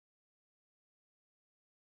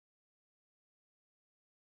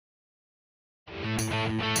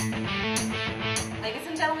Ladies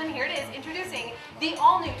and gentlemen, here it is, introducing the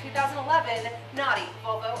all-new 2011 Naughty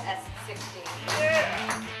Volvo S60.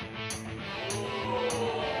 Yeah!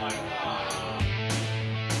 Oh my God.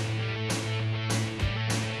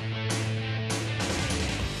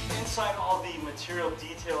 Inside all the material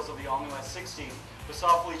details of the all-new S60 was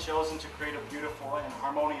thoughtfully chosen to create a beautiful and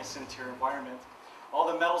harmonious interior environment.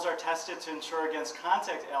 All the metals are tested to ensure against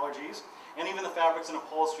contact allergies, and even the fabrics and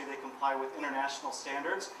upholstery, they comply with international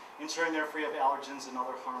standards, ensuring they're free of allergens and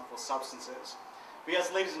other harmful substances. But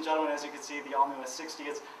yes, ladies and gentlemen, as you can see, the all-new S60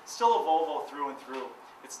 is still a Volvo through and through.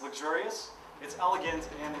 It's luxurious, it's elegant,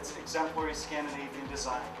 and it's exemplary Scandinavian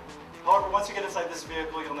design. However, once you get inside this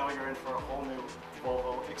vehicle, you'll know you're in for a whole new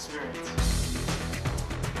Volvo experience.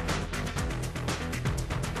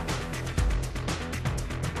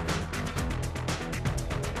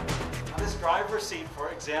 Driver's seat, for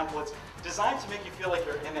example, it's designed to make you feel like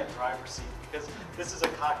you're in that driver's seat because this is a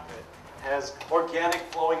cockpit. It has organic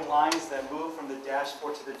flowing lines that move from the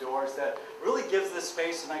dashboard to the doors that really gives this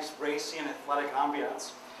space a nice racy and athletic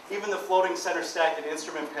ambiance. Even the floating center stacked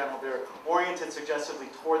instrument panel, they're oriented suggestively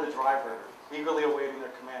toward the driver, eagerly awaiting their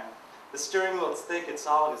command. The steering wheel, it's thick, it's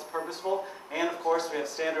solid, it's purposeful, and of course we have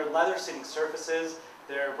standard leather seating surfaces.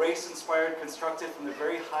 They're race-inspired, constructed from the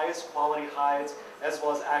very highest quality hides, as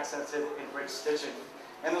well as accented in brick stitching.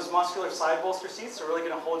 And those muscular side bolster seats are really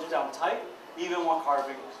going to hold you down tight, even while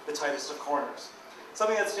carving the tightest of corners.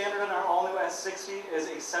 Something that's standard in our all-new S60 is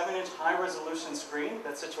a 7-inch high-resolution screen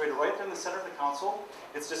that's situated right there in the center of the console.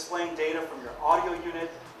 It's displaying data from your audio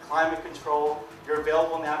unit, climate control, your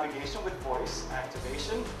available navigation with voice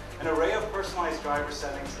activation, an array of personalized driver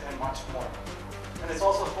settings, and much more. And it's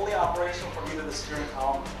also fully operational from either the steering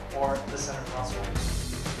column or the center console.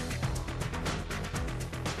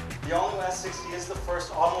 The all-new S60 is the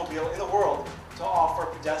first automobile in the world to offer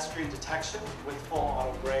pedestrian detection with full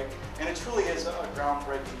auto brake, and it truly is a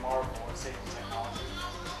groundbreaking marvel of safety technology.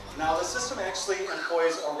 Now, the system actually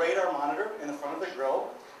employs a radar monitor in the front of the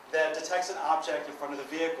grille that detects an object in front of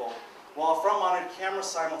the vehicle, while a front-mounted camera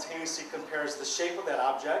simultaneously compares the shape of that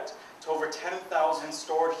object to over 10,000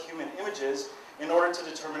 stored human images in order to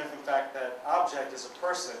determine if, in fact, that object is a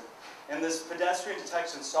person. And this pedestrian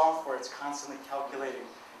detection software, it's constantly calculating.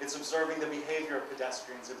 It's observing the behavior of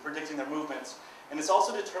pedestrians and predicting their movements. And it's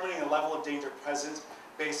also determining the level of danger present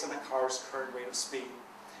based on the car's current rate of speed.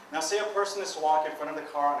 Now, say a person is to walk in front of the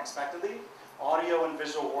car unexpectedly, audio and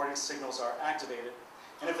visual warning signals are activated.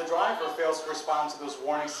 And if the driver fails to respond to those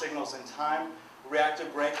warning signals in time,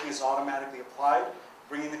 reactive braking is automatically applied,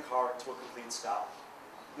 bringing the car to a complete stop.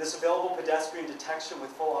 This available pedestrian detection with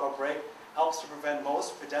full auto brake helps to prevent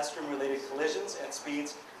most pedestrian-related collisions at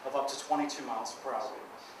speeds of up to 22 miles per hour.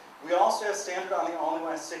 We also have standard on the all-new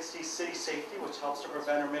S60 city safety, which helps to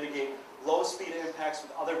prevent or mitigate low-speed impacts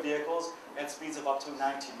with other vehicles at speeds of up to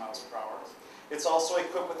 19 miles per hour. It's also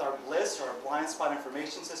equipped with our BLIS, or our blind spot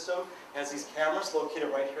information system. It has these cameras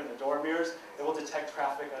located right here in the door mirrors that will detect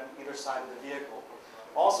traffic on either side of the vehicle.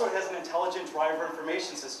 Also, it has an intelligent driver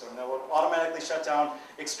information system that will automatically shut down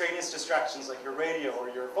extraneous distractions like your radio or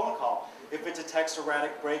your phone call if it detects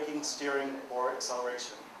erratic braking, steering, or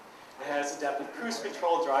acceleration. It has adaptive cruise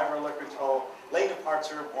control, driver alert control, lane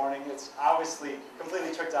departure warning. It's obviously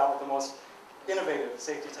completely tricked out with the most innovative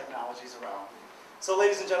safety technologies around. So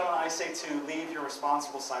ladies and gentlemen, I say to leave your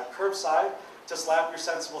responsible side curbside, to slap your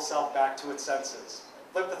sensible self back to its senses.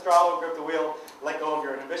 Flip the throttle, grip the wheel, let go of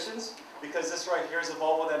your inhibitions, because this right here is a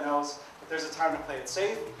Volvo that knows that there's a time to play it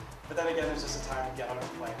safe, but then again, there's just a time to get out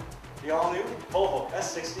and play. The all-new Volvo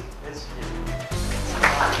S60 is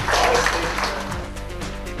here.